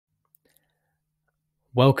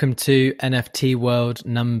Welcome to NFT World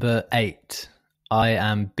number 8. I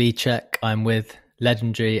am Bchek. I'm with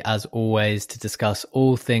Legendary as always to discuss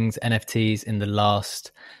all things NFTs in the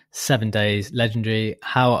last 7 days. Legendary,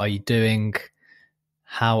 how are you doing?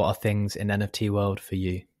 How are things in NFT World for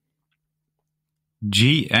you?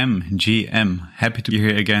 GM. Happy to be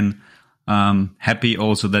here again. Happy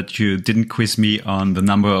also that you didn't quiz me on the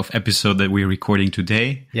number of episodes that we're recording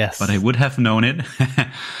today. Yes. But I would have known it.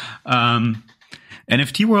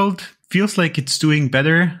 NFT World feels like it's doing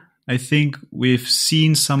better. I think we've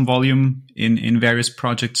seen some volume in various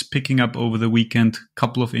projects picking up over the weekend.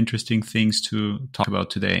 Couple of interesting things to talk about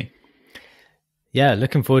today. Yeah,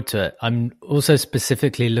 looking forward to it. I'm also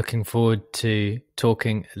specifically looking forward to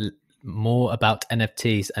talking more about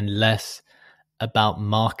NFTs and less about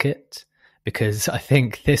market, because I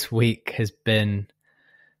think this week has been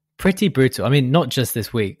pretty brutal. I mean, not just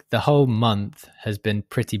this week, the whole month has been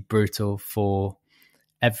pretty brutal for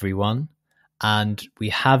everyone. And we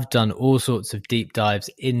have done all sorts of deep dives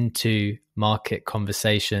into market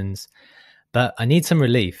conversations, but I need some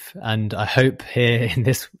relief. And I hope here in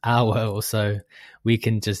this hour or so, we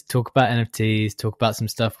can just talk about NFTs, talk about some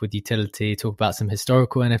stuff with utility, talk about some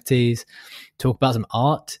historical NFTs, talk about some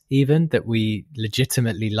art even that we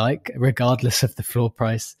legitimately like, regardless of the floor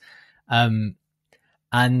price. And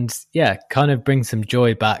yeah, kind of bring some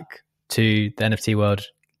joy back to the NFT world,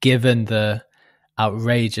 given the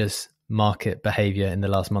outrageous market behavior in the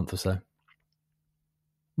last month or so.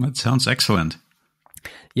 That sounds excellent.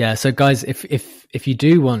 Yeah, so guys, if you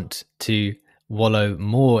do want to wallow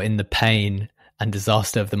more in the pain and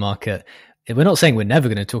disaster of the market, we're not saying we're never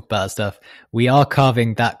going to talk about that stuff. We are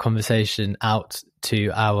carving that conversation out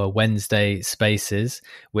to our Wednesday spaces,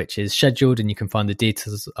 which is scheduled, and you can find the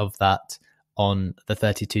details of that on the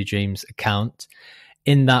 32 Dreams account.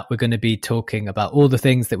 In that, we're going to be talking about all the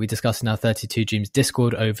things that we discussed in our 32 Dreams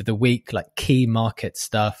Discord over the week, like key market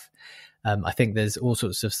stuff. I think there's all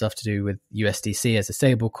sorts of stuff to do with USDC as a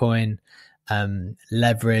stable coin,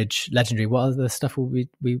 leverage, Legendary. What other stuff will we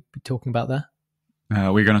be talking about there?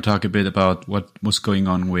 We're going to talk a bit about what was going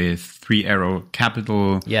on with Three Arrow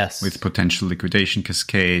Capital, yes, with potential liquidation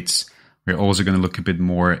cascades. We're also going to look a bit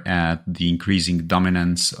more at the increasing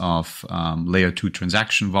dominance of layer 2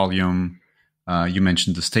 transaction volume. You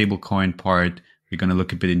mentioned the stablecoin part. We're going to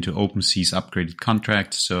look a bit into OpenSea's upgraded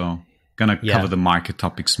contract. So going to cover the market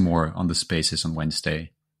topics more on the spaces on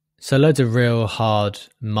Wednesday. So loads of real hard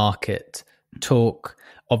market talk.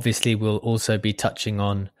 Obviously, we'll also be touching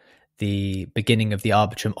on the beginning of the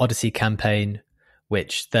Arbitrum Odyssey campaign,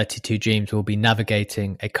 which 32 Dreams will be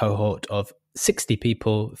navigating a cohort of 60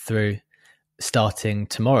 people through starting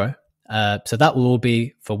tomorrow. So that will all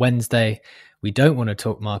be for Wednesday. We don't want to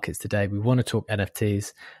talk markets today. We want to talk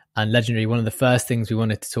NFTs. And Legendary, one of the first things we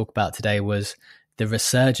wanted to talk about today was the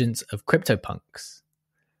resurgence of Cryptopunks.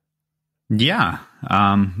 Yeah,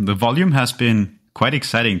 the volume has been quite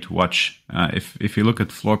exciting to watch. If you look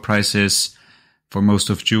at floor prices, for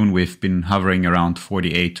most of June, we've been hovering around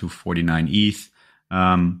 48 to 49 ETH.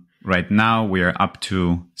 Right now, we are up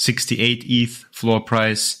to 68 ETH floor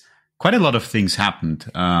price. Quite a lot of things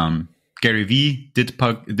happened. Gary V did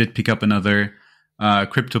pick up another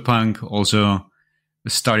Cryptopunk, also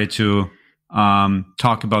started to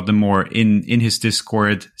talk about them more in his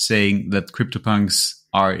Discord, saying that Cryptopunks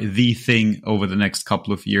are the thing over the next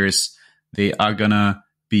couple of years. They are going to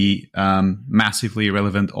be massively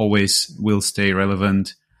relevant, always will stay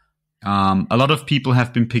relevant. A lot of people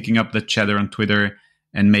have been picking up that chatter on Twitter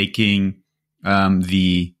and making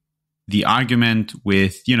the argument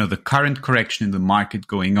with, the current correction in the market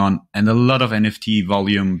going on and a lot of NFT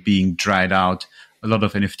volume being dried out, a lot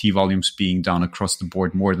of NFT volumes being down across the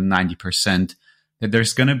board, more than 90%, that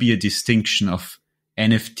there's going to be a distinction of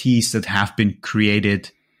NFTs that have been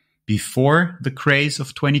created before the craze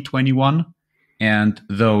of 2021 and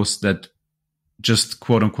those that just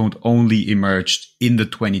quote unquote only emerged in the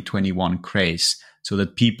 2021 craze, so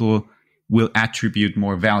that people will attribute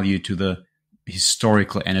more value to the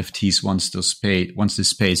historical NFTs once the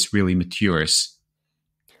space really matures.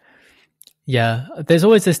 Yeah, there's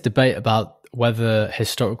always this debate about whether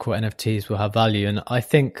historical NFTs will have value. And I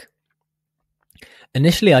think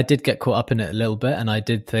initially I did get caught up in it a little bit, and I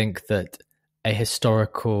did think that a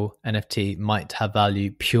historical NFT might have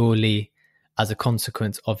value purely as a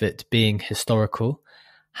consequence of it being historical.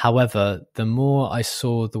 However, the more I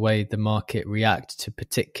saw the way the market react to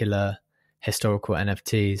particular historical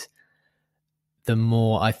NFTs, the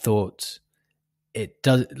more I thought it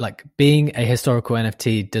does, like, being a historical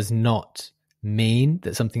NFT does not mean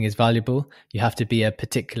that something is valuable. You have to be a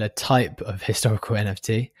particular type of historical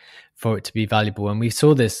NFT. for it to be valuable. And we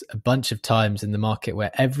saw this a bunch of times in the market where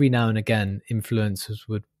every now and again influencers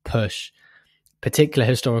would push particular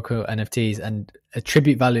historical NFTs and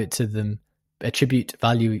attribute value to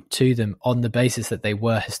them on the basis that they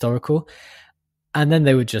were historical. And then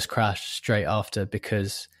they would just crash straight after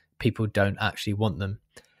because people don't actually want them.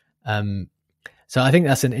 So I think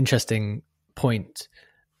that's an interesting point.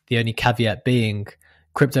 The only caveat being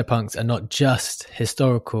CryptoPunks are not just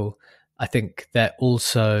historical. I think they're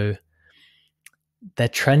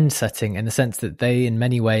trend setting in the sense that they in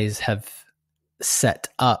many ways have set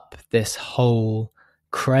up this whole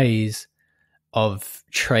craze of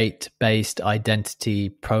trait-based identity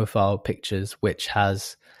profile pictures, which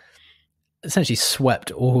has essentially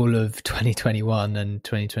swept all of 2021 and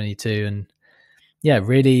 2022, and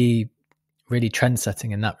really trend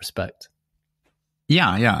setting in that respect.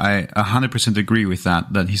 I 100% agree with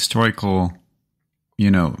that historical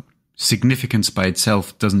significance by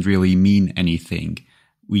itself doesn't really mean anything.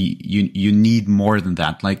 You need more than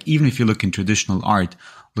that. Like, even if you look in traditional art,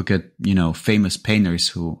 look at famous painters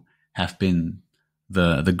who have been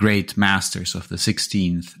the great masters of the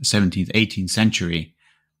 16th, 17th, 18th century.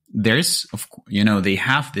 There's they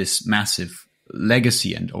have this massive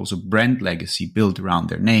legacy and also brand legacy built around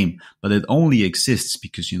their name, but it only exists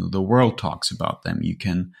because the world talks about them. You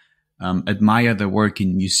can admire their work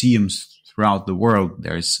in museums throughout the world.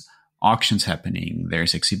 There's auctions happening,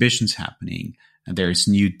 there's exhibitions happening, and there's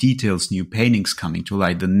new details, new paintings coming to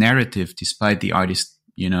light. The narrative, despite the artist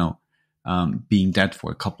being dead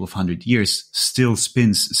for a couple of 100 years, still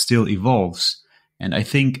spins, still evolves. And I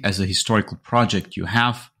think as a historical project, you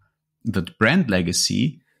have that brand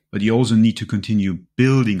legacy, but you also need to continue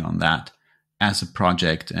building on that as a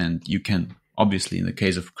project. And you can, obviously, in the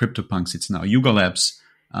case of CryptoPunks, it's now Yuga Labs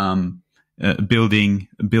building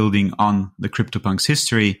on the CryptoPunks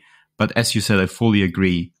history. But as you said, I fully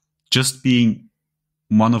agree. Just being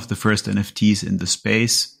one of the first NFTs in the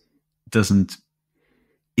space isn't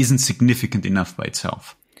significant enough by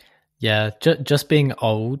itself. Yeah, just being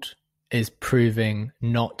old is proving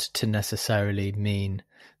not to necessarily mean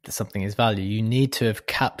that something is value. You need to have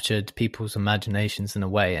captured people's imaginations in a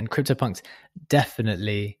way, and CryptoPunks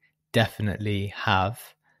definitely have.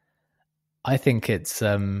 I think it's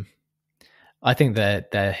I think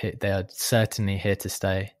they are certainly here to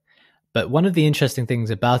stay. But one of the interesting things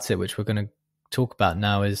about it, which we're going to talk about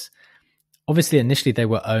now, is obviously initially they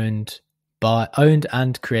were owned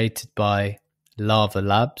and created by Lava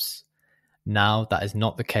Labs. Now that is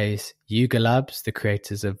not the case. Yuga Labs, the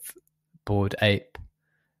creators of Bored Ape,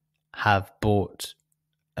 have bought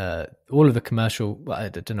all of the commercial. Well, I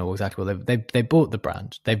don't know exactly what they bought the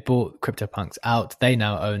brand. They bought CryptoPunks out. They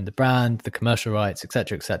now own the brand, the commercial rights,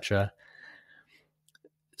 etc., etc.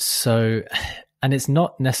 So, and it's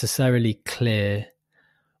not necessarily clear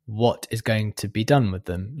what is going to be done with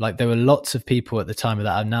them. Like, there were lots of people at the time of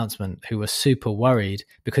that announcement who were super worried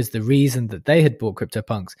because the reason that they had bought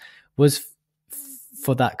CryptoPunks was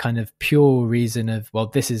for that kind of pure reason of, well,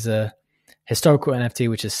 this is a historical NFT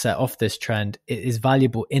which has set off this trend. It is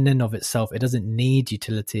valuable in and of itself. It doesn't need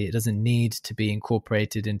utility. It doesn't need to be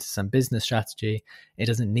incorporated into some business strategy. It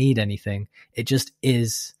doesn't need anything. It just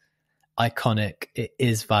is iconic. It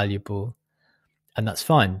is valuable. And that's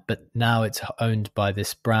fine. But now it's owned by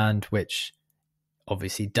this brand, which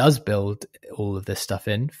obviously does build all of this stuff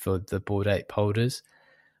in for the Bored Ape holders.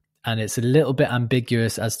 And it's a little bit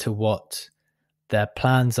ambiguous as to what their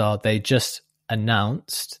plans are. They just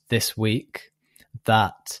announced this week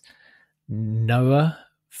that Noah,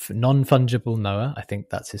 non-fungible Noah, I think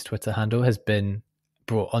that's his Twitter handle, has been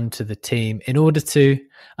brought onto the team in order to,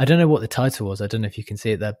 I don't know what the title was. I don't know if you can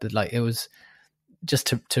see it there, but like, it was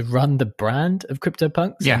just to run the brand of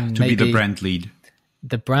CryptoPunks. Yeah, to be the brand lead.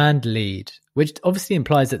 The brand lead, which obviously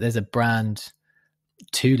implies that there's a brand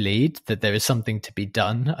to lead, that there is something to be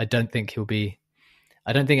done. I don't think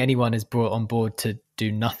anyone is brought on board to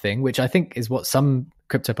do nothing, which I think is what some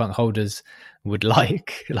CryptoPunk holders would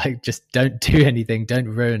like. Like, just don't do anything, don't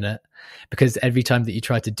ruin it, because every time that you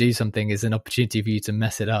try to do something is an opportunity for you to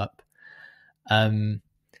mess it up. So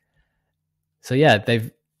yeah,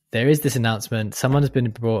 there is this announcement. Someone has been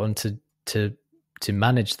brought on to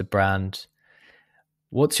manage the brand.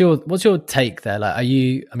 What's your take there? Like,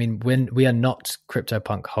 when we are not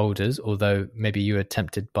CryptoPunk holders, although maybe you were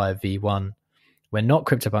tempted by a V1, we're not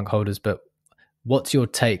CryptoPunk holders, but what's your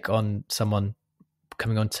take on someone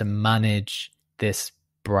coming on to manage this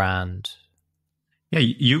brand? Yeah,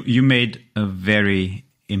 you made a very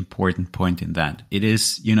important point in that. It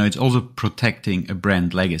is, it's also protecting a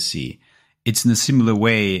brand legacy. It's in a similar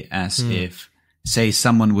way as if, say,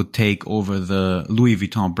 someone would take over the Louis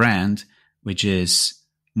Vuitton brand, which is,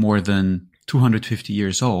 more than 250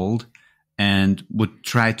 years old and would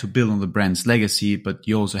try to build on the brand's legacy, but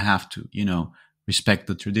you also have to, respect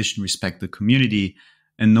the tradition, respect the community.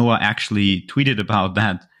 And Noah actually tweeted about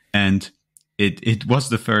that. And it was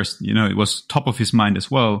the first, it was top of his mind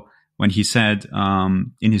as well when he said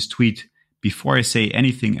in his tweet, "Before I say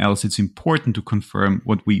anything else, it's important to confirm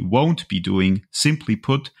what we won't be doing. Simply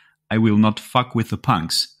put, I will not fuck with the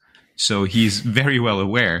punks." So he's very well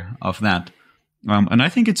aware of that. And I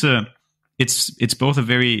think it's both a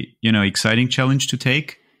very, exciting challenge to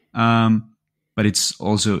take. But it's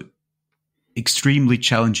also extremely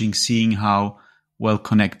challenging seeing how well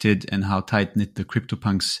connected and how tight knit the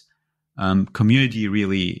Cryptopunks community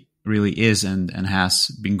really is and has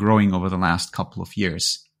been growing over the last couple of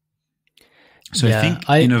years. So I think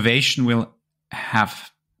innovation will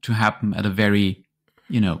have to happen at a very,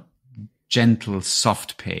 gentle,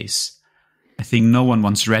 soft pace. I think no one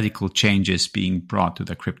wants radical changes being brought to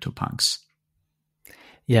the Cryptopunks.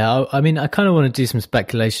 Yeah, I mean, I kind of want to do some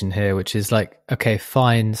speculation here, which is like, okay,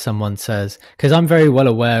 fine, someone says, because I'm very well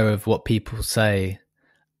aware of what people say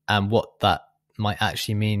and what that might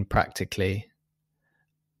actually mean practically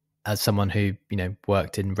as someone who,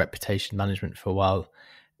 worked in reputation management for a while.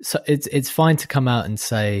 So it's fine to come out and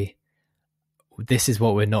say, this is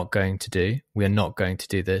what we're not going to do. We are not going to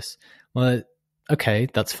do this. Well, okay,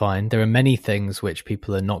 that's fine. There are many things which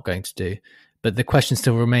people are not going to do. But the question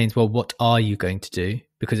still remains, well, what are you going to do?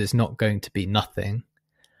 Because it's not going to be nothing.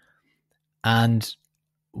 And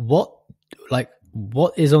what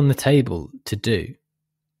is on the table to do?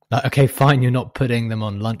 Like, okay, fine, you're not putting them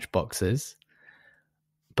on lunchboxes.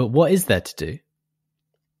 But what is there to do?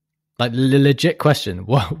 Like, legit question,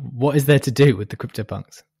 what is there to do with the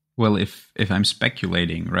Cryptopunks? Well, if I'm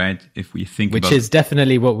speculating, right? If we think Which is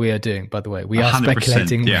definitely what we are doing, by the way. We are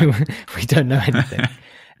speculating. Yeah. We don't know anything.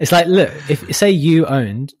 It's like, look, if say you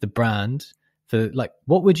owned the brand for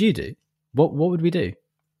what would you do? What would we do?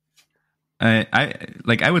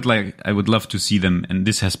 I would love to see them, and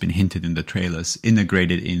this has been hinted in the trailers,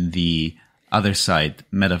 integrated in the Other Side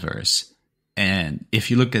metaverse. And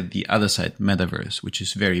if you look at the Other Side metaverse, which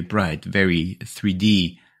is very bright, very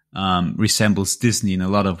 3D, resembles Disney in a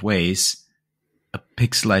lot of ways, a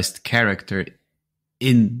pixelized character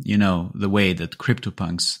in, the way that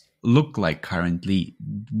CryptoPunks look like currently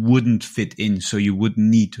wouldn't fit in. So you would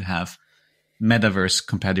need to have metaverse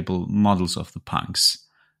compatible models of the punks.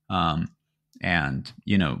 And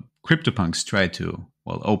CryptoPunks try to,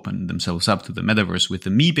 open themselves up to the metaverse with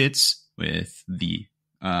the Meebits, with the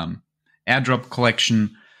airdrop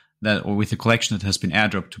collection with the collection that has been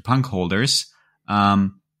airdropped to punk holders.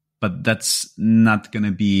 But that's not going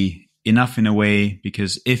to be enough in a way,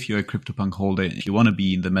 because if you're a CryptoPunk holder, if you want to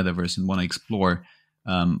be in the metaverse and want to explore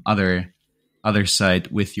other side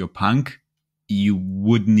with your punk, you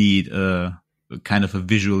would need a kind of a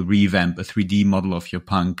visual revamp, a 3D model of your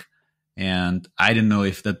punk. And I don't know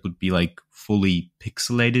if that would be fully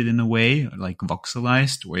pixelated in a way, like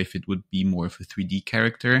voxelized, or if it would be more of a 3D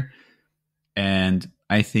character. And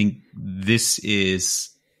I think this is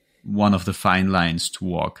one of the fine lines to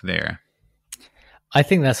walk there. I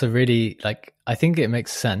think that's a really, I think it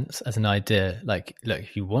makes sense as an idea. Look,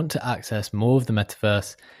 if you want to access more of the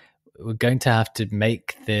metaverse, we're going to have to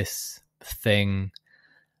make this thing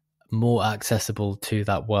more accessible to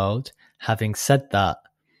that world. Having said that,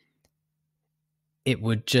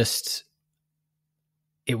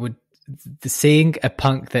 seeing a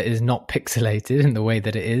punk that is not pixelated in the way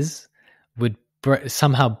that it is would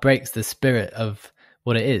somehow breaks the spirit of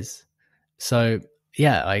what it is. So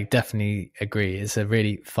yeah, I definitely agree. It's a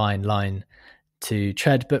really fine line to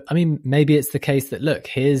tread. But I mean, maybe it's the case that, look,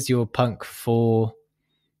 here's your punk for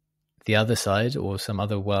the other side or some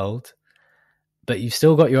other world, but you've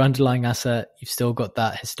still got your underlying asset. You've still got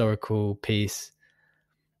that historical piece.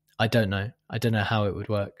 I don't know how it would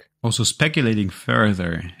work. Also, speculating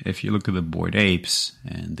further, if you look at the Bored Apes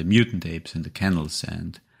and the Mutant Apes and the Kennels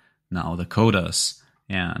and now the Kodas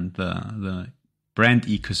and the brand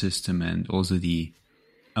ecosystem, and also the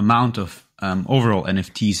amount of overall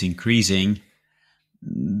NFTs increasing,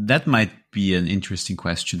 that might be an interesting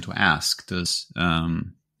question to ask.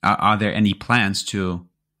 Are there any plans to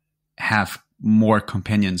have more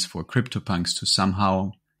companions for CryptoPunks to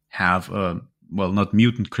somehow have not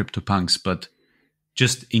mutant CryptoPunks, but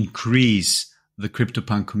just increase the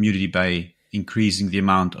CryptoPunk community by increasing the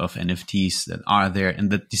amount of NFTs that are there and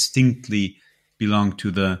that distinctly belong to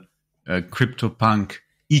the CryptoPunk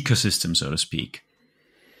ecosystem, so to speak?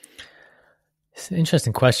 It's an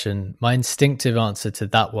interesting question. My instinctive answer to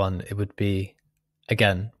that one, it would be,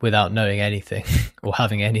 again, without knowing anything or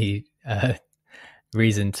having any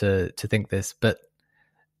reason to think this, but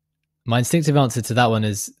my instinctive answer to that one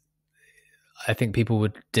is I think people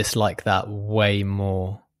would dislike that way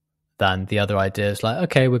more than the other ideas. Like,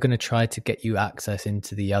 okay, we're going to try to get you access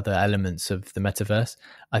into the other elements of the metaverse.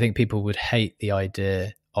 I think people would hate the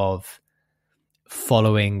idea of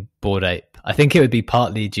following Bored Ape. I think it would be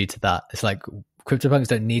partly due to that. It's like CryptoPunks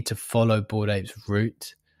don't need to follow Bored Ape's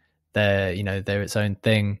route. They're its own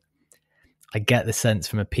thing. I get the sense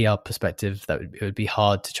from a PR perspective that it would be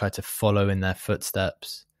hard to try to follow in their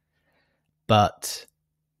footsteps. But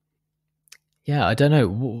yeah, I don't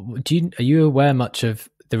know. Are you aware much of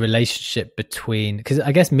the relationship between, because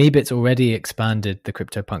I guess Meebits already expanded the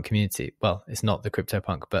CryptoPunk community. Well, it's not the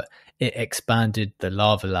CryptoPunk, but it expanded the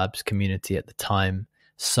Lava Labs community at the time.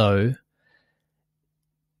 So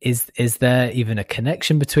is there even a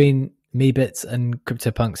connection between Meebits and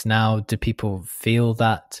CryptoPunks now? Do people feel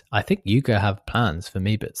that? I think Yuga have plans for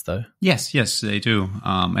Meebits though. Yes, they do.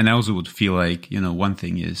 And I also would feel like, one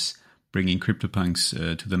thing is bringing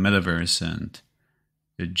CryptoPunks to the metaverse and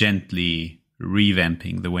gently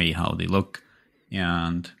revamping the way how they look,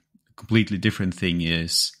 and a completely different thing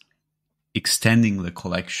is extending the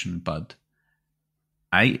collection. But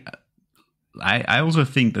I also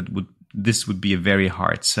think that this would be a very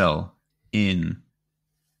hard sell, in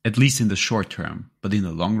at least in the short term. But in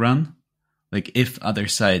the long run, like if other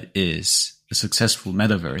side is a successful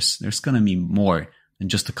metaverse, there's gonna be more than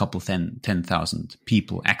just a couple 10,000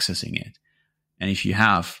 people accessing it. And if you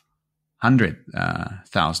have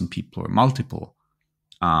 100,000 people or multiple,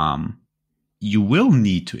 you will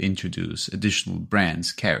need to introduce additional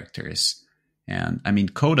brands, characters. And I mean,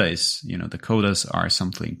 Coda is, the Codas are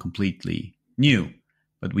something completely new,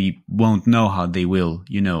 but we won't know how they will,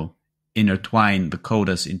 intertwine the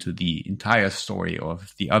Codas into the entire story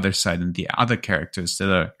of the other side and the other characters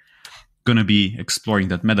that are going to be exploring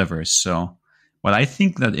that metaverse. So, well, I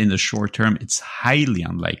think that in the short term, it's highly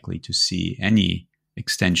unlikely to see any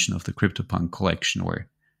extension of the CryptoPunk collection, or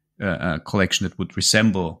a collection that would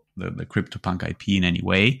resemble the CryptoPunk IP in any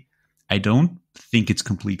way. I don't think it's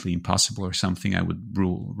completely impossible or something I would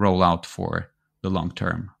roll out for the long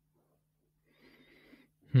term.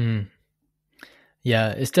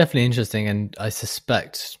 Yeah, it's definitely interesting, and I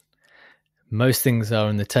suspect most things are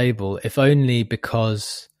on the table, if only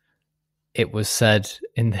because it was said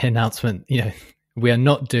in the announcement, we are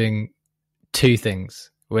not doing two things.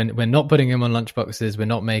 We're not putting him on lunchboxes. We're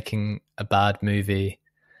not making a bad movie.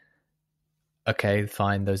 Okay,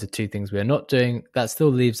 fine. Those are two things we're not doing. That still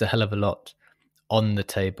leaves a hell of a lot on the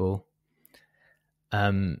table.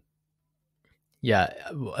 Yeah,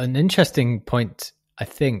 an interesting point, I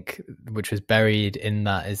think, which was buried in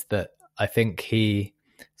that, is that I think he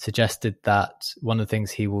suggested that one of the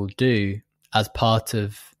things he will do as part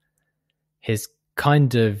of his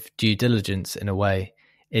kind of due diligence in a way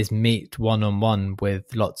is meet one-on-one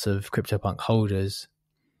with lots of CryptoPunk holders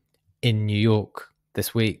in New York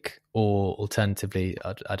this week, or alternatively,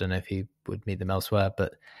 I don't know if he would meet them elsewhere,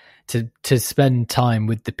 but to spend time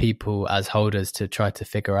with the people as holders to try to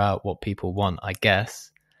figure out what people want, I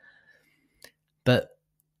guess. But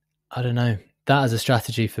I don't know. That as a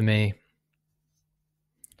strategy for me,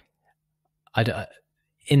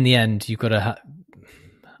 in the end, you've got to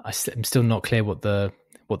I'm still not clear what the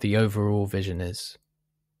overall vision is.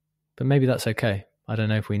 But maybe that's okay. I don't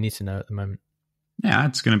know if we need to know at the moment. Yeah,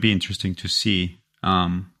 it's going to be interesting to see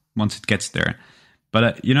once it gets there.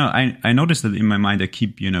 But, I noticed that in my mind, I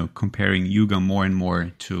keep, comparing Yuga more and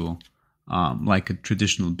more to like a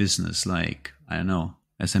traditional business. Like, I don't know,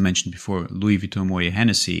 as I mentioned before, Louis Vuitton, Moet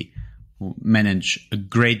Hennessy, who manage a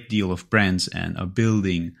great deal of brands and are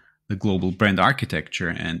building the global brand architecture.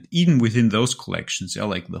 And even within those collections, they're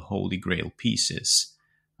like the holy grail pieces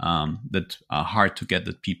that are hard to get,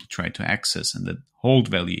 that people try to access and that hold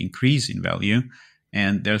value, increase in value.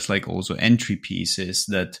 And there's like also entry pieces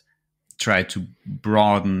that try to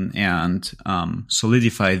broaden and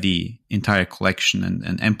solidify the entire collection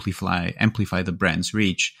and amplify the brand's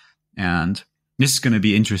reach. And this is going to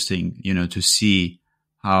be interesting, to see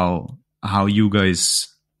how you guys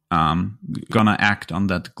gonna act on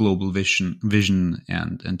that global vision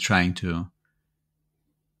and trying to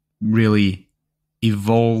really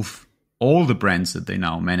evolve all the brands that they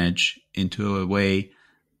now manage into a way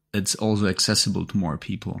that's also accessible to more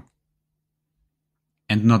people,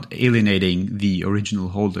 and not alienating the original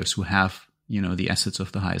holders who have, the assets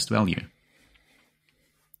of the highest value.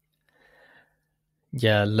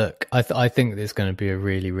 Yeah, look, I think it's going to be a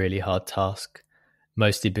really, really hard task,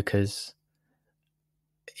 mostly because,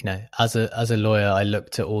 as a lawyer, I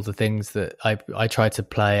looked at all the things that I try to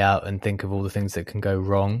play out and think of all the things that can go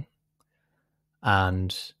wrong.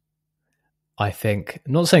 And I think,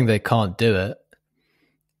 I'm not saying they can't do it,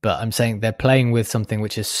 but I'm saying they're playing with something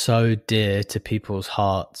which is so dear to people's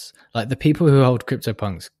hearts. Like the people who hold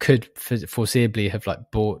CryptoPunks could foreseeably have like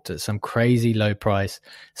bought at some crazy low price,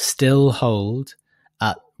 still hold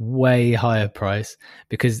at way higher price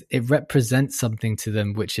because it represents something to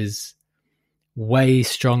them which is way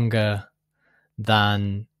stronger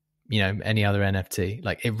than, you know, any other NFT.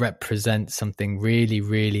 Like it represents something really,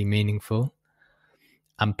 really meaningful.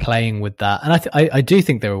 And playing with that, and I do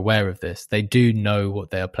think they're aware of this. They do know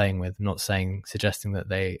what they are playing with. I'm not suggesting that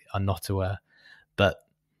they are not aware, but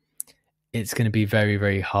it's going to be very,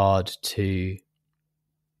 very hard to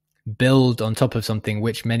build on top of something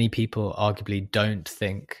which many people arguably don't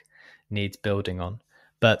think needs building on.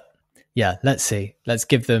 But yeah, let's see. Let's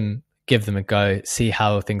give them a go. See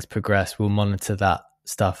how things progress. We'll monitor that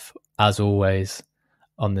stuff as always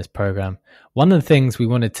on this program. One of the things we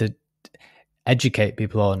wanted to educate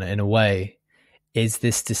people on in a way is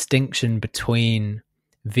this distinction between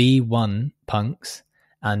V1 punks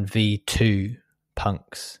and V2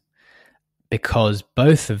 punks, because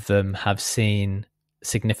both of them have seen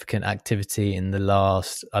significant activity in the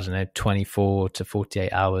last, 24 to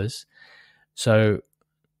 48 hours. So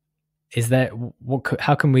is there,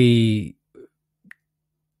 how can we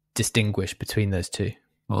distinguish between those two?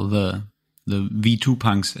 Well, the V2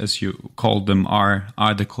 punks, as you called them, are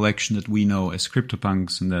the collection that we know as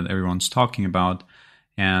Cryptopunks and that everyone's talking about.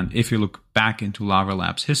 And if you look back into Lava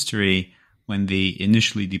Labs history, when they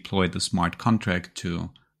initially deployed the smart contract to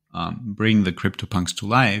bring the Cryptopunks to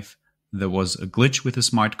life, there was a glitch with the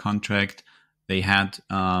smart contract. They had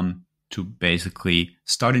to basically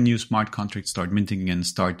start a new smart contract, start minting again,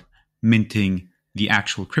 start minting the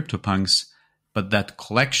actual Cryptopunks. But that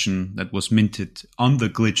collection that was minted on the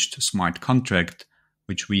glitched smart contract,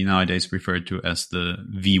 which we nowadays refer to as the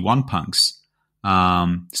V1 punks,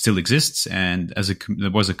 still exists. And there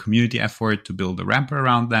was a community effort to build a wrapper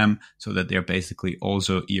around them so that they're basically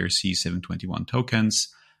also ERC 721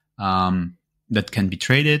 tokens that can be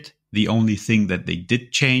traded. The only thing that they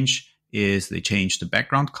did change is they changed the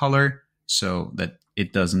background color so that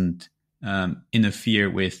it doesn't interfere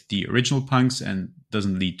with the original punks and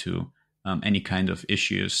doesn't lead to any kind of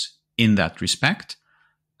issues in that respect.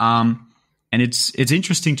 And it's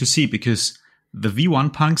interesting to see because the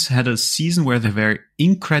V1 punks had a season where they were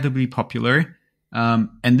incredibly popular.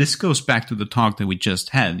 And this goes back to the talk that we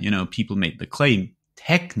just had. You know, people made the claim,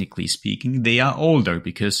 technically speaking, they are older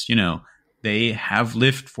because, you know, they have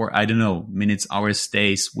lived for, minutes, hours,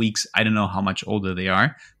 days, weeks. I don't know how much older they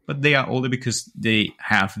are, but they are older because they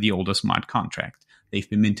have the older smart contract. They've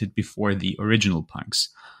been minted before the original punks.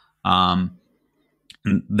 And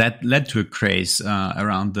that led to a craze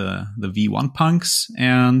around the V1 punks.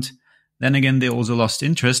 And then again, they also lost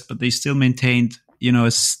interest, but they still maintained,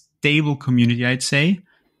 a stable community, I'd say.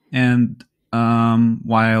 And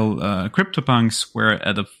while Cryptopunks were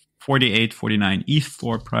at a 48, 49 ETH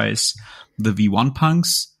floor price, the V1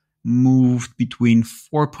 punks moved between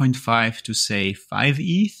 4.5 to say 5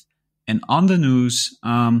 ETH. And on the news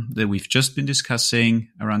that we've just been discussing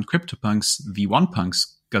around Cryptopunks, V1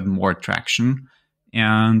 punks got more traction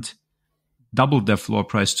and doubled their floor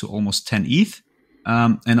price to almost 10 ETH.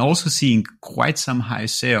 And also seeing quite some high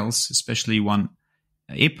sales, especially one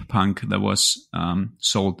ape punk that was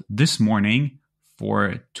sold this morning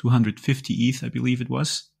for 250 ETH, I believe it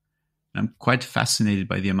was. And I'm quite fascinated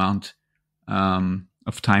by the amount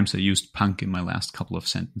of times I used punk in my last couple of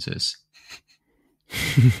sentences.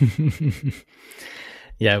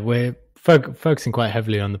 Yeah, we're focusing quite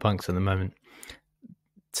heavily on the punks at the moment.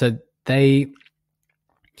 So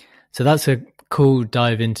that's a cool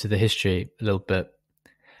dive into the history a little bit.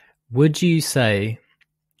 Would you say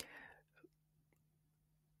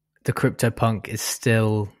the CryptoPunk is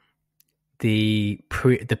still the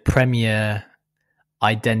premier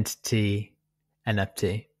identity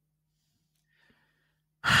NFT?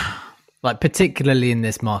 Like particularly in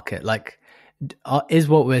this market, like is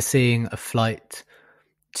what we're seeing a flight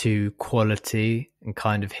to quality and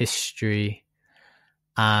kind of history,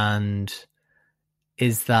 and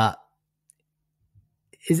is that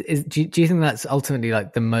do you think that's ultimately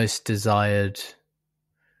like the most desired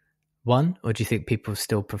one, or do you think people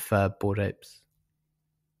still prefer Bored Apes?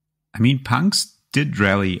 I mean, punks did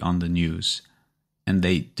rally on the news, and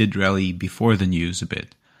they did rally before the news a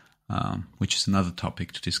bit, which is another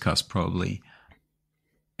topic to discuss probably.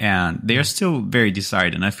 And they are still very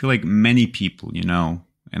desired, and I feel like many people,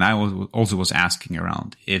 and I also was asking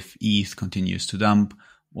around, if ETH continues to dump,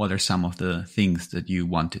 what are some of the things that you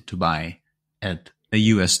wanted to buy at a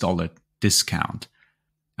US dollar discount?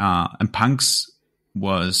 And punks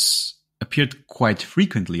appeared quite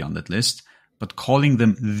frequently on that list, but calling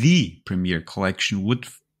them the premier collection would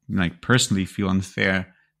like personally feel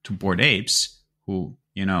unfair to Bored Apes, who,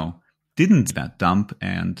 didn't that dump,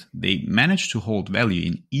 and they managed to hold value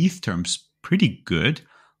in ETH terms pretty good.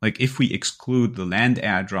 Like if we exclude the land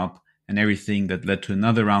airdrop and everything that led to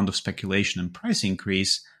another round of speculation and price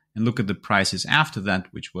increase, and look at the prices after that,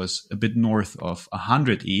 which was a bit north of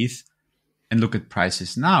 100 ETH, and look at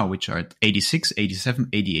prices now, which are at 86, 87,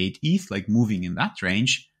 88 ETH, like moving in that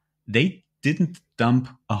range, they didn't dump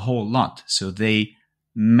a whole lot. So they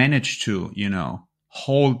managed to,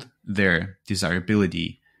 hold their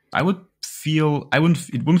desirability. It wouldn't feel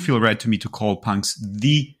right to me to call Punks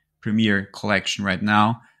the premier collection right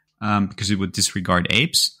now, because it would disregard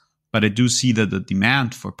apes. But I do see that the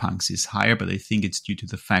demand for Punks is higher, but I think it's due to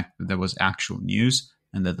the fact that there was actual news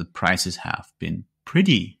and that the prices have been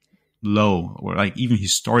pretty low, or like even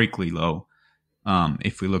historically low,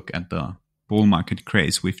 if we look at the bull market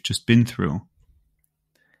craze we've just been through.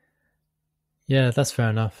 Yeah, that's fair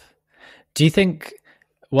enough. Do you think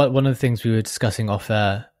one of the things we were discussing off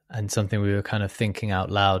air and something we were kind of thinking out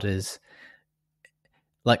loud is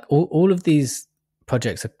like all of these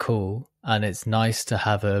projects are cool and it's nice to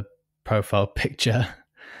have a profile picture,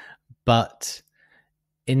 but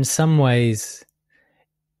in some ways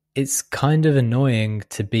it's kind of annoying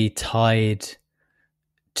to be tied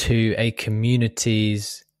to a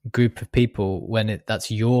community's group of people when that's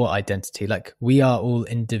your identity. Like we are all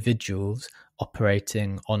individuals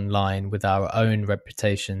operating online with our own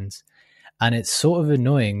reputations, and it's sort of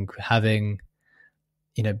annoying having,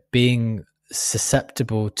 being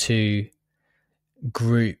susceptible to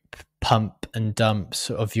group pump and dumps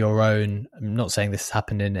of your own. I'm not saying this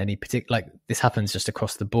happened in any particular, like this happens just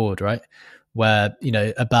across the board, right? Where,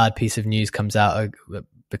 a bad piece of news comes out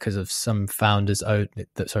because of some founder's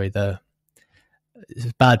the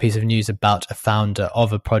bad piece of news about a founder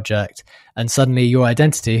of a project, and suddenly your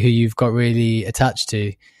identity, who you've got really attached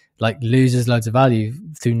to, like loses loads of value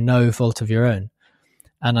through no fault of your own.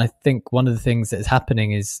 And I think one of the things that is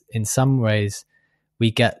happening is in some ways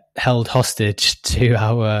we get held hostage to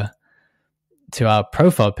our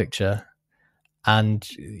profile picture, and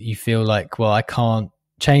you feel like, well, I can't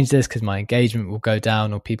change this because my engagement will go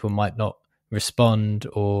down or people might not respond,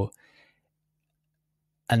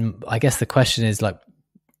 and I guess the question is like,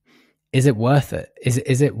 is it worth it? Is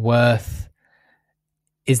the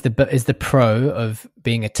pro of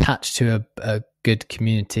being attached to a good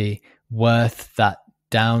community worth that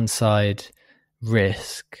downside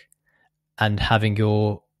risk and having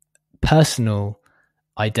your personal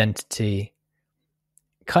identity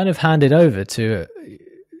kind of handed over to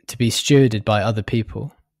be stewarded by other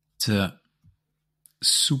people? It's a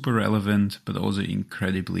super relevant, but also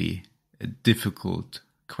incredibly difficult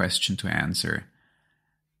question to answer.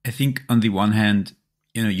 I think on the one hand,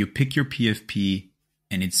 you pick your PFP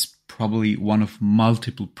and it's probably one of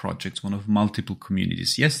multiple projects, one of multiple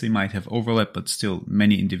communities. Yes, they might have overlap, but still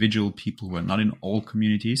many individual people who are not in all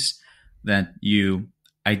communities that you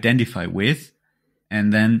identify with.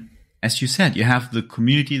 And then, as you said, you have the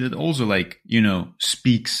community that also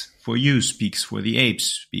speaks for you, speaks for the apes,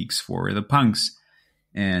 speaks for the punks.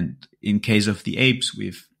 And in case of the apes,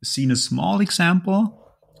 we've seen a small example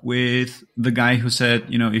with the guy who said,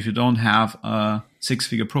 if you don't have a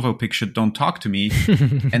 6-figure profile picture, don't talk to me.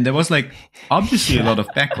 And there was obviously a lot of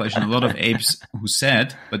backlash and a lot of apes who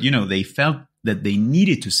said, but they felt that they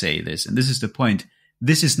needed to say this. And this is the point.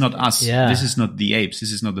 This is not us. Yeah. This is not the apes.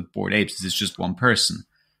 This is not the Bored Apes. This is just one person.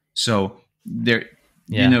 So there,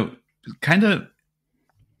 kind of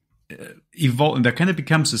evolve. There kind of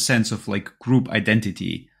becomes a sense of group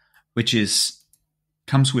identity, which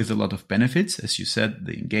comes with a lot of benefits, as you said,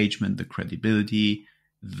 the engagement, the credibility,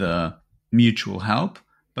 the mutual help,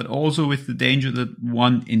 but also with the danger that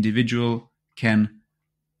one individual can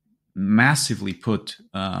massively put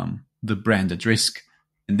the brand at risk.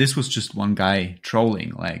 And this was just one guy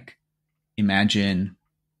trolling. Imagine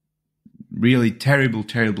really terrible,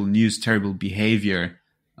 terrible news, terrible behavior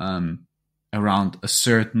around a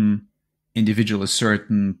certain individual, a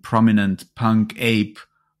certain prominent punk ape,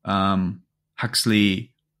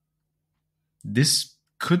 Huxley. This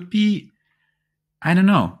could be, I don't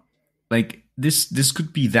know, this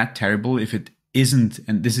could be that terrible if it isn't,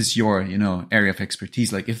 and this is your, area of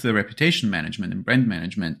expertise. If the reputation management and brand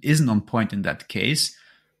management isn't on point in that case,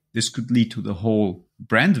 this could lead to the whole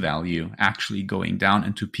brand value actually going down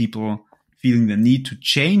and to people feeling the need to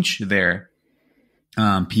change their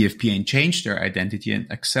PFP and change their identity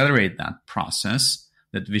and accelerate that process,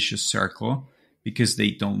 that vicious circle, because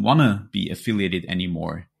they don't want to be affiliated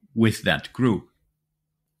anymore with that group.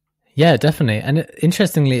 Yeah, definitely. And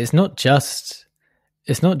interestingly, it's not just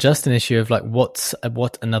an issue of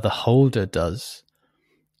what another holder does.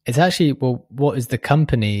 it's actually, well, what is the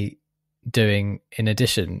company doing in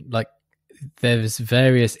addition? Like, there's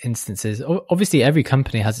various instances. Obviously, every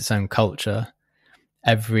company has its own culture.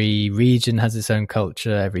 Every region has its own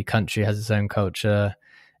culture. Every country has its own culture.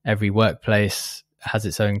 Every workplace has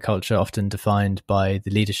its own culture, often defined by the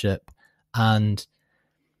leadership. And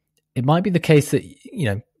it might be the case that, you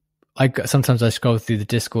know, sometimes I scroll through the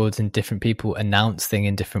Discords and different people announce things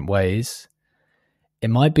in different ways. It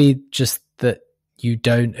might be just that you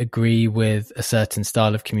don't agree with a certain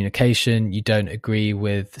style of communication, you don't agree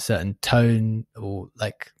with a certain tone, or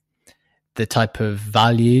like the type of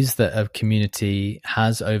values that a community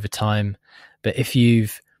has over time. But if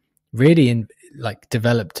you've really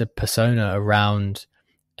developed a persona around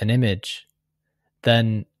an image,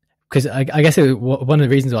 then, because I guess one of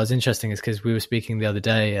the reasons why it was interesting is because we were speaking the other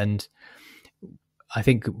day, and I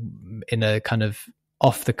think in a kind of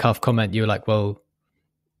off the cuff comment, you were like, well,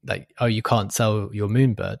 like, oh, you can't sell your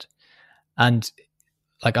Moonbird. And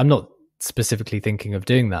like, I'm not specifically thinking of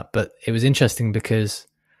doing that, but it was interesting because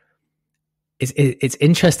it's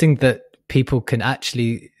interesting that people can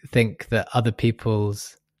actually think that other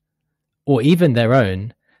people's, or even their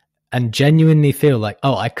own, and genuinely feel like,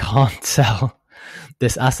 oh, I can't sell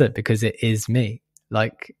this asset because it is me.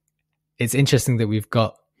 Like, it's interesting that we've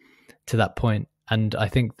got to that point. And I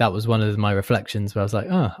think that was one of my reflections where I was like,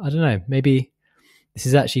 oh, I don't know, maybe this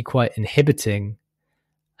is actually quite inhibiting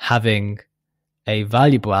having a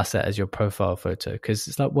valuable asset as your profile photo. Because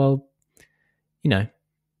it's like, well, you know,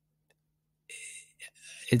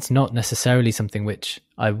 it's not necessarily something which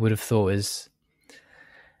I would have thought is,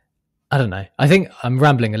 I don't know. I think I'm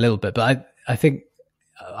rambling a little bit, but I think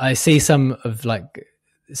I see some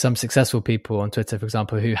successful people on Twitter, for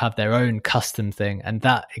example, who have their own custom thing. And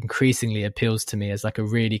that increasingly appeals to me as like a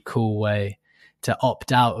really cool way to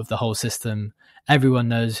opt out of the whole system. Everyone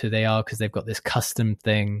knows who they are because they've got this custom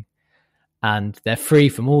thing, and they're free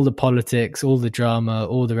from all the politics, all the drama,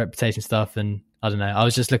 all the reputation stuff. And I don't know, I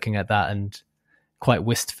was just looking at that and quite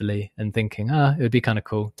wistfully and thinking, it would be kind of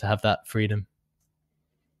cool to have that freedom.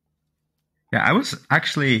 Yeah, I was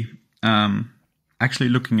actually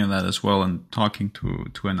looking at that as well and talking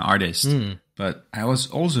to an artist. But I was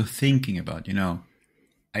also thinking about,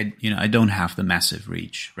 I don't have the massive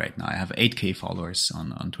reach right now. I have 8K followers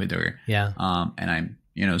on Twitter. Yeah. And I'm,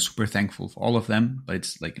 super thankful for all of them, but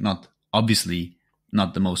it's like obviously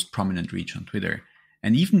not the most prominent reach on Twitter.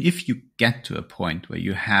 And even if you get to a point where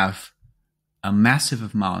you have a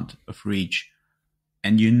massive amount of reach,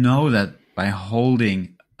 and you know that by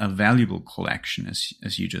holding a valuable collection,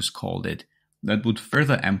 as you just called it, that would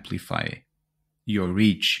further amplify your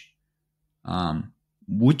reach,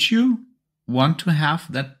 would you want to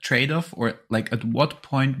have that trade-off? Or like, at what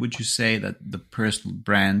point would you say that the personal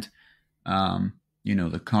brand,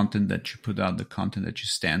 the content that you put out, the content that you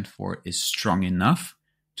stand for, is strong enough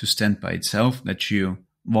to stand by itself, that you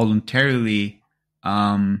voluntarily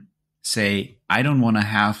say, I don't want to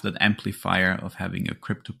have that amplifier of having a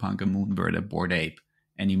CryptoPunk, a Moonbird, a Bored Ape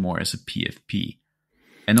anymore as a PFP?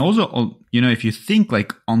 And also, if you think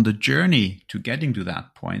like on the journey to getting to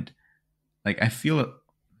that point, like I feel,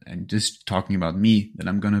 and just talking about me, that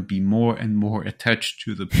I'm going to be more and more attached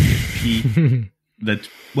to the PFP that,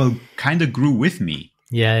 well, kind of grew with me.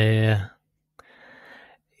 Yeah,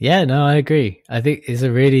 no, I agree. I think it's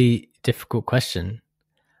a really difficult question.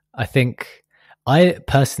 I think I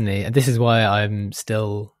personally, and this is why I'm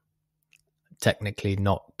still technically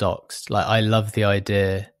not doxed, like I love the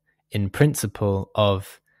idea in principle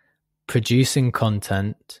of producing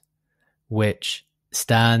content which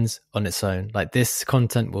stands on its own. Like, this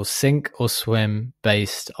content will sink or swim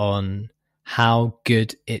based on how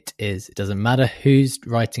good it is. It doesn't matter who's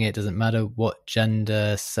writing it. It doesn't matter what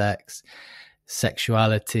gender, sex,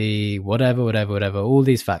 sexuality, whatever, all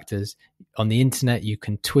these factors. On the internet, you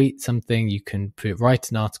can tweet something, you can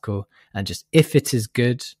write an article, and just, if it is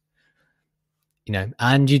good,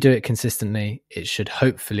 and you do it consistently, it should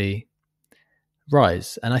hopefully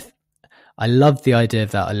rise. And I love the idea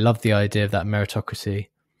of that. I love the idea of that meritocracy.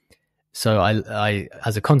 So I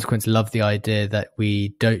as a consequence, love the idea that we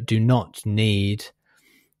do not need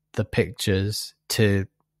the pictures to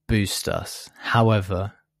boost us.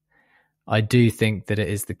 However, I do think that it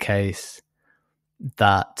is the case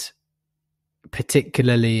that,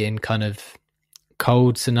 particularly in kind of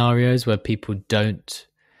cold scenarios where people don't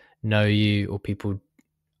know you or people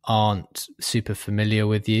aren't super familiar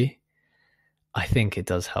with you, I think it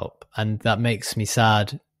does help. And that makes me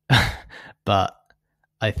sad, but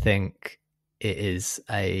I think it is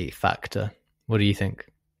a factor. What do you think?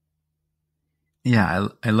 Yeah,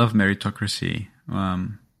 I love meritocracy.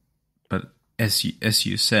 But as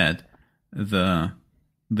you said, the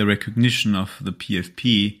the recognition of the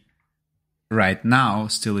PFP right now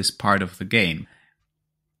still is part of the game.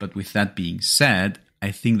 But with that being said,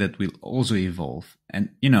 I think that will also evolve. And,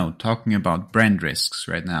 talking about brand risks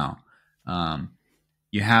right now,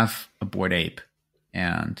 you have a Bored Ape,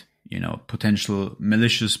 and, potential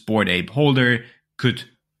malicious Bored Ape holder could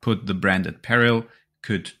put the brand at peril,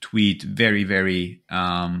 could tweet very, very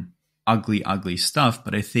ugly stuff.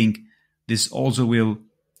 But I think this also will,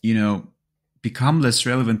 become less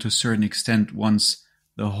relevant to a certain extent once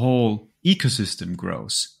the whole ecosystem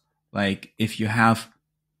grows. Like if you have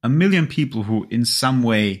 1 million people who in some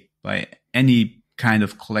way by any kind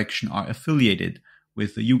of collection are affiliated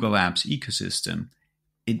with the Yuga Labs ecosystem,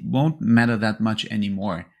 it won't matter that much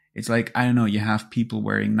anymore. It's like, I don't know, you have people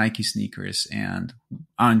wearing Nike sneakers and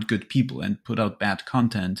aren't good people and put out bad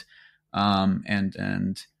content.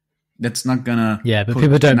 And that's not gonna... Yeah, but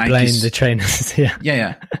people don't blame the trainers.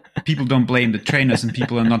 Yeah. People don't blame the trainers, and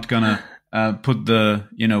people are not gonna put the,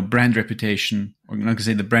 brand reputation, or I'm not gonna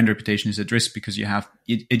say the brand reputation is at risk because you have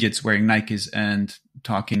idiots wearing Nikes and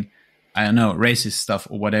talking, I don't know, racist stuff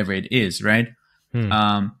or whatever it is, right?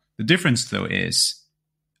 The difference though is,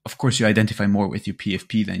 of course, you identify more with your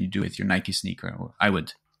PFP than you do with your Nike sneaker, or I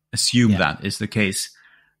would assume that is the case.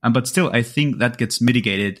 But still, I think that gets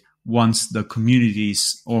mitigated once the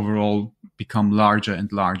communities overall become larger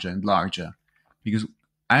and larger and larger. Because,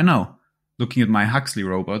 I don't know, looking at my Huxley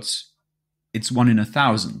robots, it's 1 in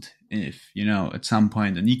 1,000. If, at some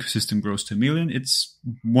point an ecosystem grows to 1 million, it's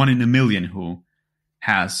 1 in 1 million who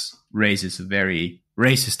raises a very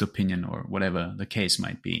racist opinion or whatever the case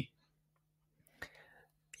might be.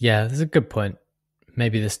 Yeah, that's a good point.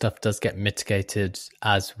 Maybe this stuff does get mitigated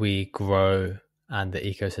as we grow and the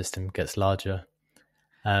ecosystem gets larger.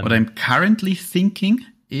 What I'm currently thinking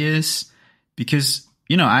is, because,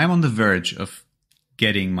 I'm on the verge of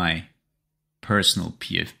getting my personal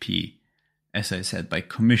PFP, as I said, by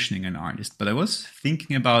commissioning an artist. But I was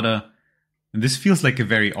thinking about and this feels like a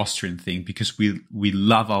very Austrian thing because we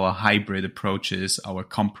love our hybrid approaches, our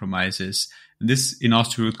compromises. And this in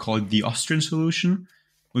Austria would call it the Austrian solution,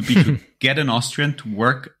 would be to get an Austrian to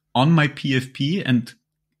work on my PFP and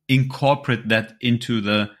incorporate that into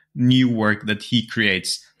the new work that he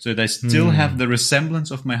creates. So that I still have the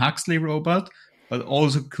resemblance of my Huxley robot, but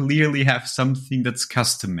also clearly have something that's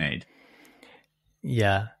custom made.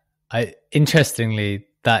 Yeah. Interestingly,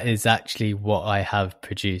 that is actually what I have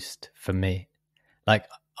produced for me. Like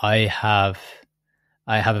I have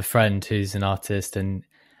a friend who's an artist, and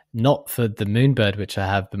not for the Moonbird, which I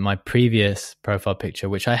have, but my previous profile picture,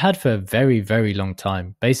 which I had for a very, very long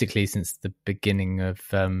time, basically since the beginning of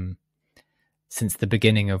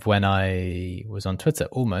when I was on Twitter,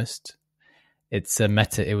 almost. It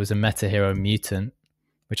was a Meta Hero Mutant,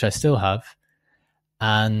 which I still have.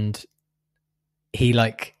 And he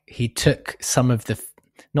took some of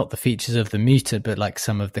not the features of the mutant, but like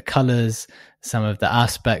some of the colors, some of the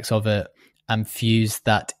aspects of it, and fused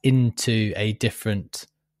that into a different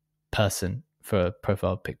person for a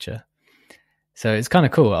profile picture. So it's kind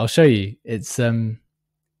of cool. I'll show you. It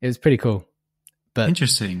was pretty cool. But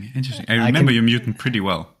interesting. I remember your mutant pretty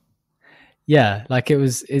well. Yeah, like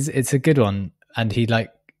it's a good one. And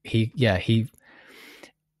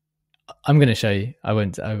I'm going to show you. I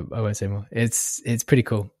won't say more. It's pretty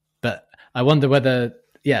cool. But I wonder whether,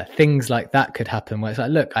 things like that could happen where it's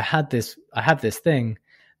like, look, I have this thing,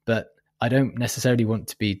 but I don't necessarily want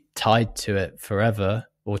to be tied to it forever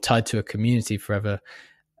or tied to a community forever.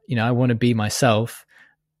 I want to be myself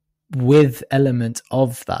with element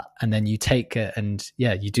of that. And then you take it and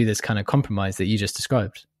you do this kind of compromise that you just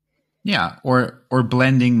described. Yeah. Or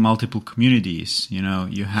blending multiple communities,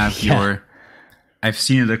 you have I've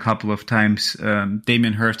seen it a couple of times.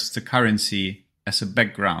 Damien Hirst's The Currency as a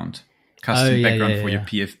background, custom background for your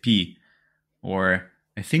PFP. Or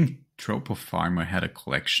I think Tropo Farmer had a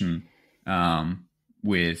collection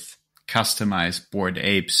with customized Bored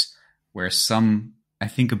Apes, where I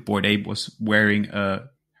think a Bored Ape was wearing a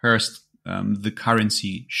Hearst The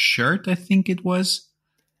Currency shirt, I think it was.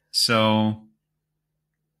 So,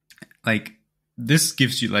 like, this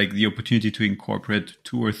gives you like the opportunity to incorporate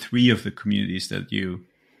 2 or 3 of the communities that you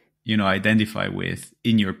identify with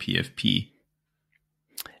in your PFP.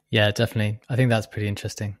 Yeah, definitely. I think that's pretty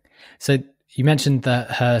interesting. So you mentioned the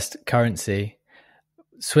Hearst currency.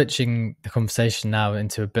 Switching the conversation now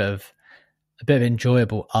into a bit of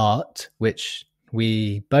enjoyable art, which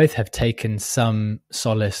we both have taken some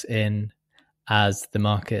solace in, as the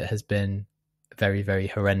market has been very, very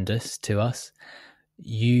horrendous to us.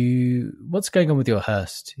 What's going on with your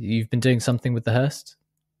Hearst? You've been doing something with the Hearst?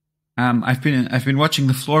 I've been watching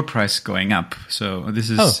the floor price going up, so this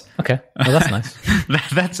is okay. Well, that's nice.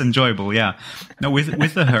 that's enjoyable. Yeah. No,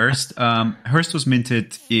 with the Hearst, Hearst was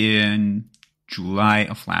minted in July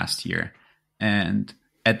of last year, and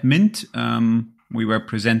at mint, we were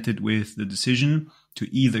presented with the decision to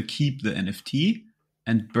either keep the NFT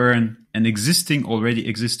and burn an already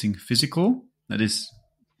existing physical, that is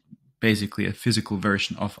basically a physical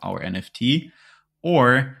version of our NFT,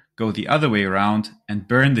 or go the other way around and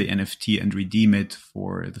burn the NFT and redeem it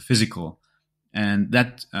for the physical. And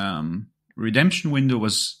that redemption window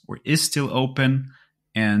is still open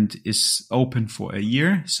and is open for a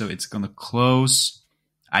year. So it's going to close.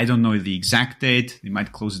 I don't know the exact date. They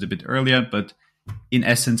might close it a bit earlier, but in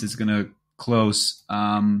essence, it's going to close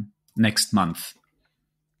next month.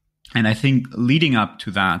 And I think leading up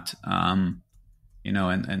to that, and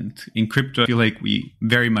in crypto, I feel like we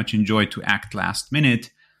very much enjoy to act last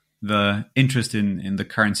minute. The interest in the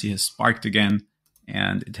currency has sparked again,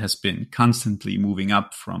 and it has been constantly moving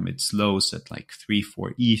up from its lows at like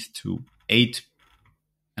 3-4 ETH to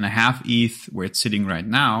 8.5 ETH, where it's sitting right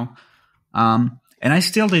now. And I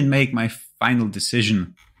still didn't make my final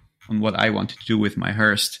decision on what I want to do with my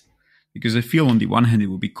Hearst, because I feel on the one hand it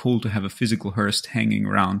would be cool to have a physical Hearst hanging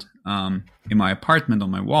around in my apartment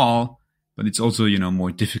on my wall, but it's also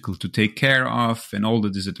more difficult to take care of, and all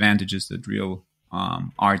the disadvantages that real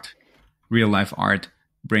life art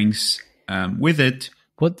brings with it.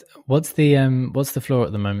 What's the floor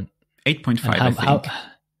at the moment? 8.5, I think.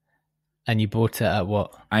 And you bought it at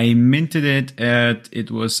what? I minted it at,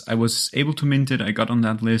 I was able to mint it. I got on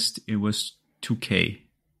that list. It was 2K.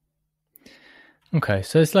 Okay,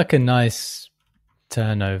 so it's like a nice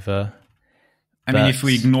turnover. I mean, if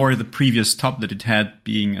we ignore the previous top that it had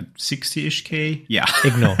being at 60-ish K, yeah.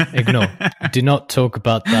 Ignore. Do not talk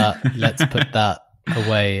about that. Let's put that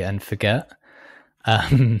away and forget. I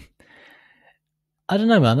don't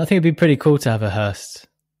know, man. I think it'd be pretty cool to have a Hearst.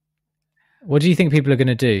 What do you think people are going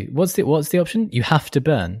to do? What's the option? You have to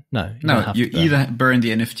burn. No, you either burn the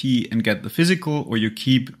NFT and get the physical, or you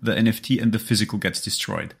keep the NFT and the physical gets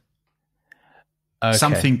destroyed. Okay.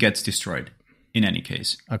 Something gets destroyed in any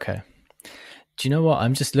case. Okay. Do you know what?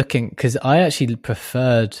 I'm just looking, because I actually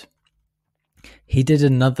preferred, he did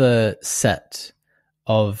another set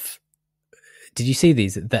of, did you see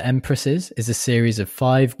these? The Empresses is a series of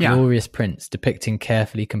 5 glorious prints depicting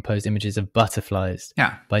carefully composed images of butterflies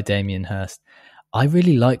by Damien Hirst. I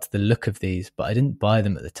really liked the look of these, but I didn't buy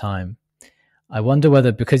them at the time. I wonder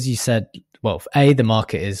whether, because you said, well, A, the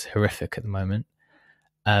market is horrific at the moment,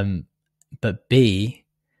 but B,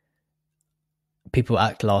 people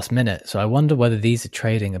act last minute. So I wonder whether these are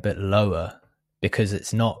trading a bit lower because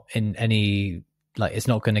it's not in any, like, it's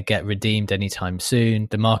not going to get redeemed anytime soon.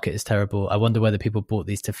 The market is terrible. I wonder whether people bought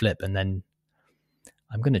these to flip, and then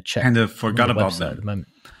I'm going to check. Kind of forgot about them at the moment.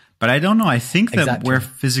 But I don't know. I think that we're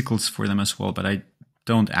physicals for them as well, but I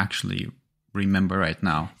don't actually remember right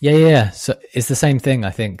now. Yeah. So it's the same thing.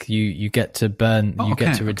 I think you get to burn,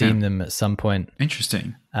 get to redeem them at some point.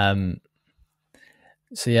 Interesting.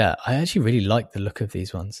 So yeah, I actually really like the look of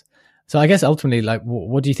these ones. So I guess ultimately, like,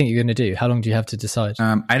 what do you think you're going to do? How long do you have to decide?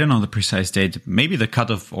 I don't know the precise date. Maybe the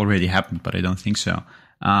cutoff already happened, but I don't think so.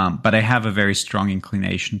 But I have a very strong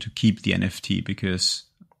inclination to keep the NFT because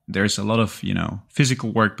there's a lot of,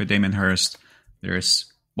 physical work by Damien Hirst.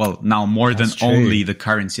 There's, well, now more than only the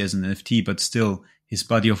currency as an NFT, but still his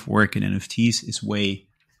body of work in NFTs is way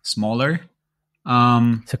smaller.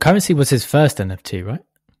 So currency was his first NFT, right?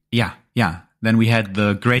 Yeah. Then we had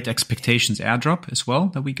the Great Expectations airdrop as well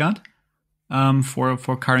that we got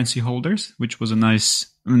for currency holders, which was a nice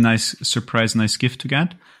surprise, nice gift to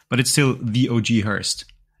get. But it's still the OG Hearst.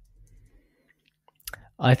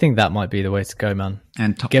 I think that might be the way to go, man.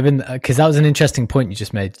 And given, because that was an interesting point you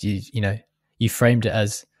just made. You framed it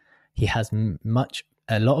as he has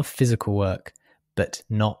a lot of physical work, but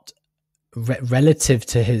not relative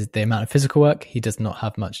to the amount of physical work. He does not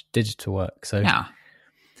have much digital work. So yeah.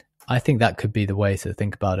 I think that could be the way to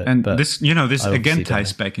think about it. And this again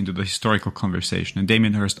ties back into the historical conversation. And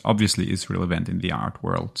Damien Hirst obviously is relevant in the art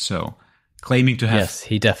world. So claiming to have, yes,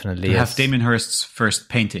 he definitely have Damien Hirst's first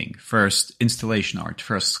painting, first installation art,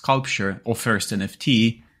 first sculpture, or first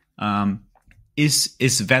NFT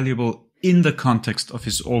is valuable in the context of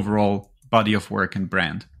his overall body of work and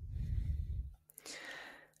brand.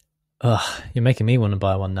 You're making me want to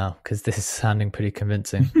buy one now because this is sounding pretty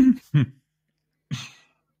convincing.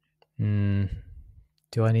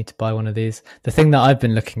 Do I need to buy one of these? The thing that I've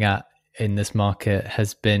been looking at in this market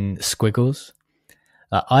has been squiggles.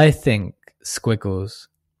 I think squiggles,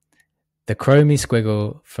 the Chromie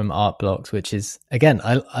squiggle from Art Blocks, which is, again,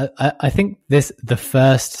 I think the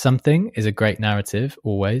first something is a great narrative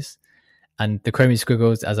always. And the Chromie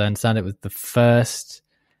squiggles, as I understand it, was the first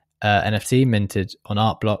NFT minted on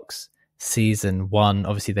Art Blocks season 1.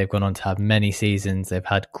 Obviously, they've gone on to have many seasons. They've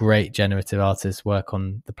had great generative artists work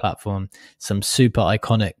on the platform. Some super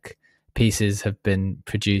iconic pieces have been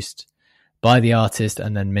produced by the artist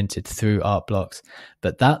and then minted through Art Blocks.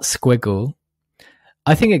 But that squiggle,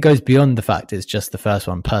 I think it goes beyond the fact it's just the first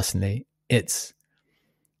one. Personally, it's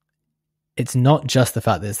not just the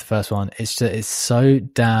fact that it's the first one. It's just, it's so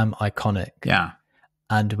damn iconic. Yeah.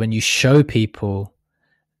 And when you show people,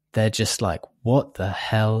 they're just like, what the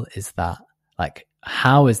hell is that? Like,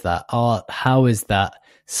 how is that art? How is that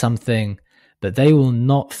something? But they will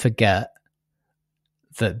not forget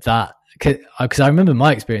that, because I remember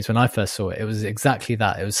my experience when I first saw it. It was exactly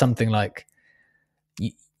that. It was something like,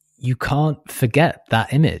 you can't forget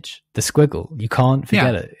that image, the squiggle. You can't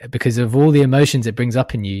forget it because of all the emotions it brings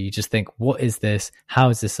up in you. You just think, what is this? How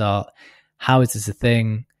is this art? How is this a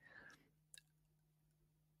thing?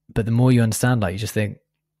 But the more you understand, like, you just think,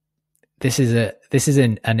 this is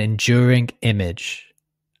an enduring image.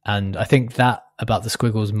 And I think that about the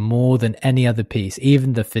squiggles more than any other piece,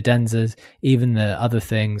 even the fidenzas, even the other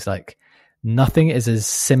things, like, nothing is as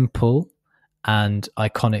simple and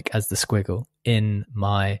iconic as the squiggle, in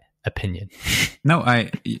my opinion. No,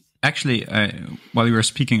 while you were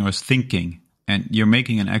speaking, I was thinking, and you're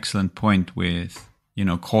making an excellent point with,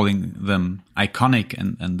 calling them iconic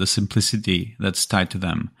and the simplicity that's tied to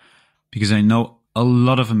them. Because I know a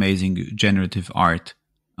lot of amazing generative art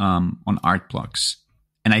on Art Blocks.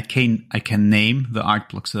 And I can name the Art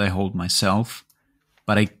Blocks that I hold myself,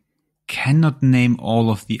 but I cannot name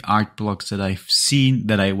all of the Art Blocks that I've seen,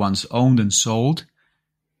 that I once owned and sold.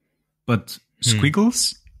 But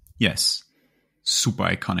squiggles, yes, super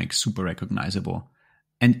iconic, super recognizable.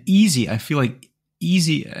 And easy, I feel like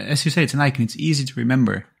easy, as you say, it's an icon, it's easy to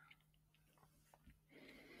remember.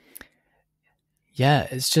 Yeah,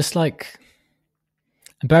 it's just like,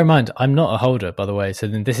 and bear in mind, I'm not a holder, by the way, so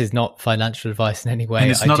then this is not financial advice in any way.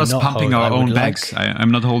 And it's not us pumping our own bags.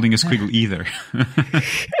 I'm not holding a squiggle either.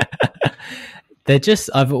 They're just,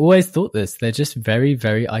 I've always thought this, they're just very,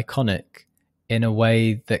 very iconic in a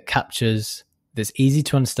way that captures, that's easy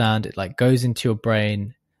to understand. It like goes into your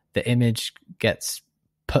brain. The image gets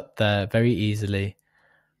put there very easily.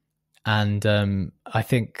 And I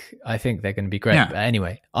think they're going to be great. Yeah. But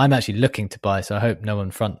anyway, I'm actually looking to buy, so I hope no one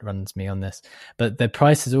front runs me on this. But the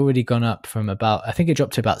price has already gone up from about, I think it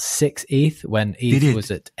dropped to about 6 ETH when ETH was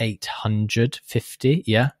at 850.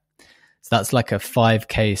 Yeah, so that's like a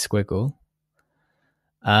 5k squiggle.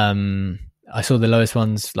 I saw the lowest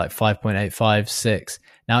ones like 5.85, 6.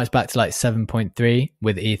 Now it's back to like 7.3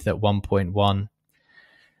 with ETH at 1.1.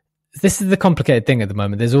 This is the complicated thing at the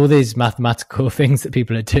moment. There's all these mathematical things that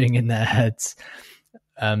people are doing in their heads,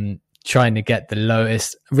 trying to get the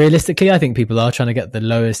lowest. Realistically, I think people are trying to get the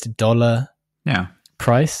lowest dollar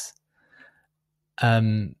price.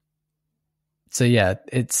 So yeah,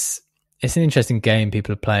 it's an interesting game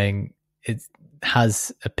people are playing. It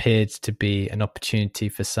has appeared to be an opportunity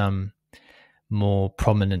for some more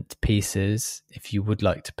prominent pieces if you would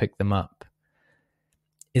like to pick them up.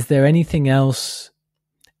 Is there anything else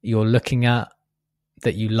you're looking at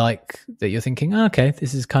that you like, that you're thinking, okay,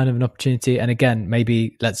 this is kind of an opportunity? And again,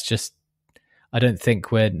 maybe I don't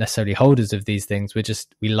think we're necessarily holders of these things.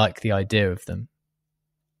 We like the idea of them.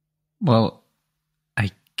 Well,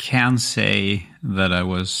 I can say that I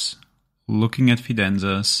was looking at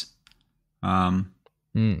fidenzas.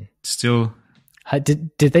 Still,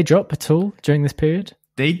 did they drop at all during this period?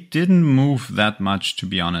 They didn't move that much, to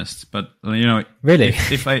be honest. But really,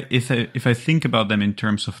 if I think about them in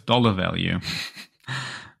terms of dollar value,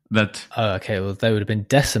 that okay, well, they would have been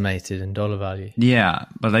decimated in dollar value. Yeah,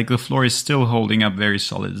 but like the floor is still holding up very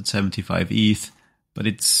solid at 75 ETH. But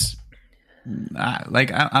it's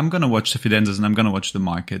I'm gonna watch the fidenzas and I'm gonna watch the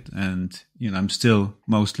market, and I'm still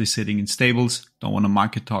mostly sitting in stables. Don't want to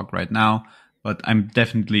market talk right now, but I'm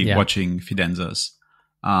definitely watching fidenzas.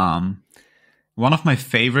 One of my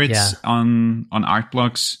favorites on Art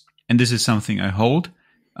Blocks, and this is something I hold,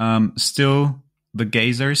 still The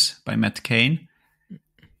Gazers by Matt Kane.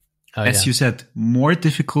 As you said, more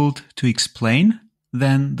difficult to explain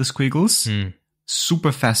than the squiggles.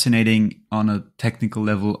 Super fascinating on a technical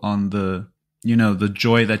level, on the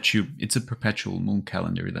joy that it's a perpetual moon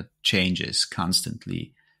calendar that changes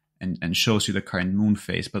constantly and shows you the current moon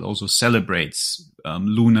phase, but also celebrates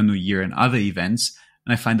Lunar New Year and other events.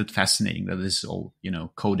 And I find it fascinating that this is all,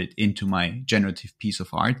 coded into my generative piece of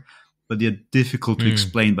art. But they're difficult to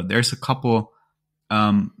explain. But there's a couple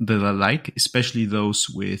that I like, especially those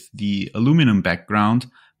with the aluminum background,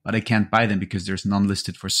 but I can't buy them because there's none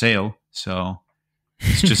listed for sale. So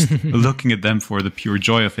it's just looking at them for the pure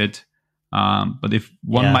joy of it. But if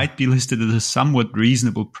one might be listed at a somewhat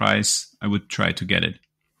reasonable price, I would try to get it.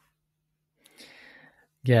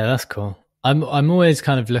 Yeah, that's cool. I'm always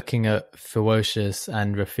kind of looking at Ferocious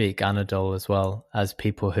and Rafiq Anadol as well as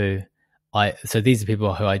people who so these are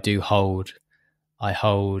people who I do hold. I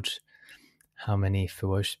hold how many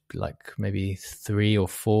Ferocious, like maybe 3 or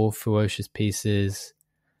 4 Ferocious pieces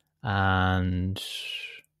and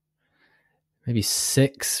maybe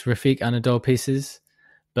 6 Rafiq Anadol pieces.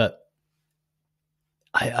 But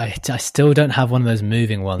I still don't have one of those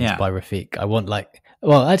moving ones by Rafiq. I want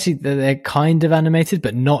actually they're kind of animated,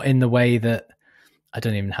 but not in the way that, I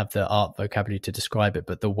don't even have the art vocabulary to describe it,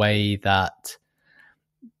 but the way that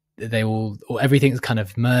everything's kind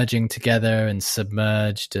of merging together and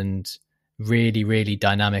submerged and really, really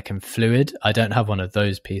dynamic and fluid. I don't have one of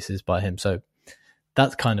those pieces by him. So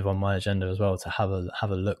that's kind of on my agenda as well to have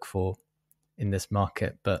a look for in this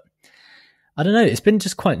market. But I don't know, it's been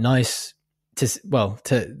just quite nice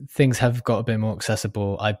things have got a bit more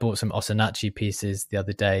accessible. I bought some Osinachi pieces the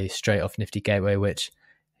other day straight off Nifty Gateway, which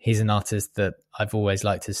he's an artist that I've always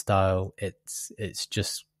liked his style. It's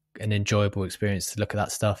just an enjoyable experience to look at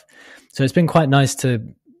that stuff. So it's been quite nice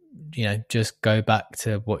to, just go back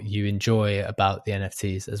to what you enjoy about the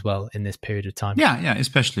NFTs as well in this period of time. Yeah,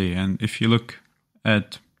 especially. And if you look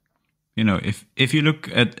at, if you look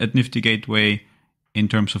at Nifty Gateway in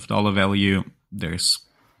terms of dollar value, there's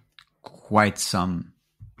quite some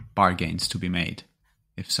bargains to be made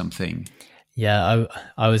if something. Yeah,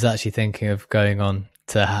 I was actually thinking of going on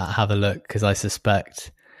to have a look because I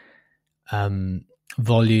suspect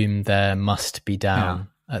volume there must be down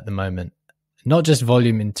at the moment. Not just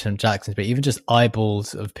volume in transactions, but even just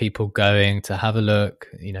eyeballs of people going to have a look,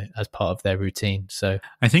 as part of their routine. So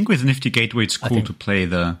I think with Nifty Gateway, it's cool to play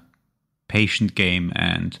the patient game,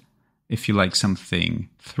 and if you like something,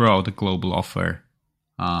 throw out a global offer.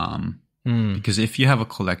 Because if you have a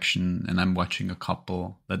collection, and I'm watching a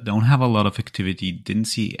couple that don't have a lot of activity, didn't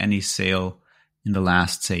see any sale in the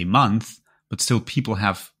last, say, month, but still people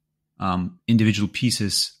have individual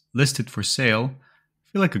pieces listed for sale,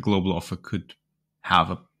 I feel like a global offer could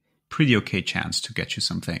have a pretty okay chance to get you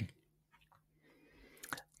something.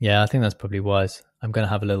 Yeah, I think that's probably wise. I'm going to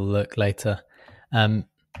have a little look later.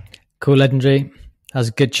 Cool, Legendary. That was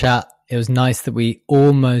a good chat. It was nice that we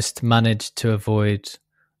almost managed to avoid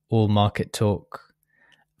all market talk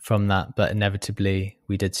from that, but inevitably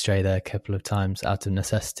we did stray there a couple of times out of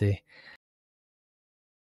necessity.